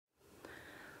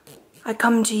I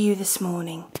come to you this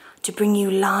morning to bring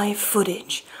you live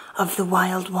footage of the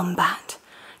wild wombat.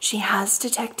 She has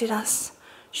detected us.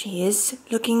 She is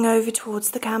looking over towards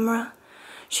the camera.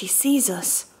 She sees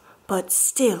us, but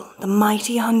still the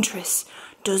mighty huntress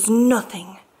does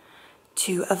nothing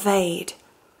to evade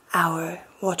our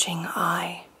watching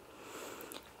eye.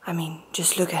 I mean,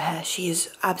 just look at her. She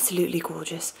is absolutely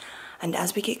gorgeous. And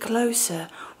as we get closer,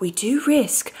 we do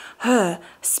risk her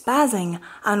spazzing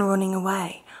and running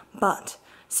away. But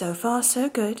so far, so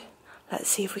good. Let's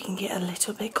see if we can get a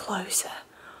little bit closer.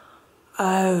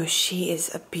 Oh, she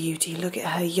is a beauty. Look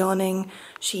at her yawning.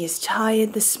 She is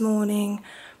tired this morning.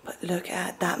 But look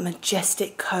at that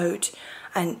majestic coat.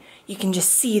 And you can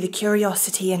just see the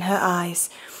curiosity in her eyes.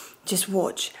 Just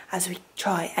watch as we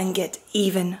try and get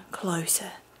even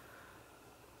closer.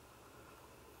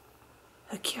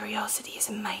 Her curiosity is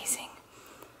amazing.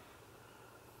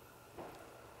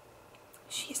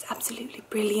 She is absolutely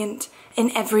brilliant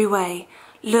in every way.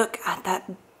 Look at that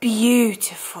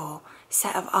beautiful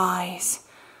set of eyes.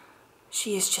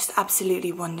 She is just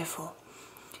absolutely wonderful.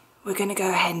 We're going to go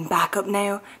ahead and back up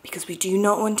now because we do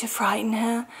not want to frighten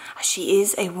her, as she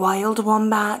is a wild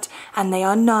wombat and they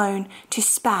are known to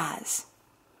spaz.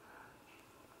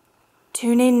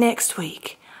 Tune in next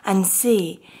week and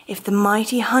see if the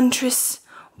mighty huntress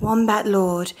Wombat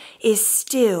Lord is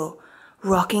still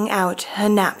rocking out her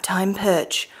nap time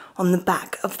perch on the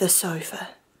back of the sofa.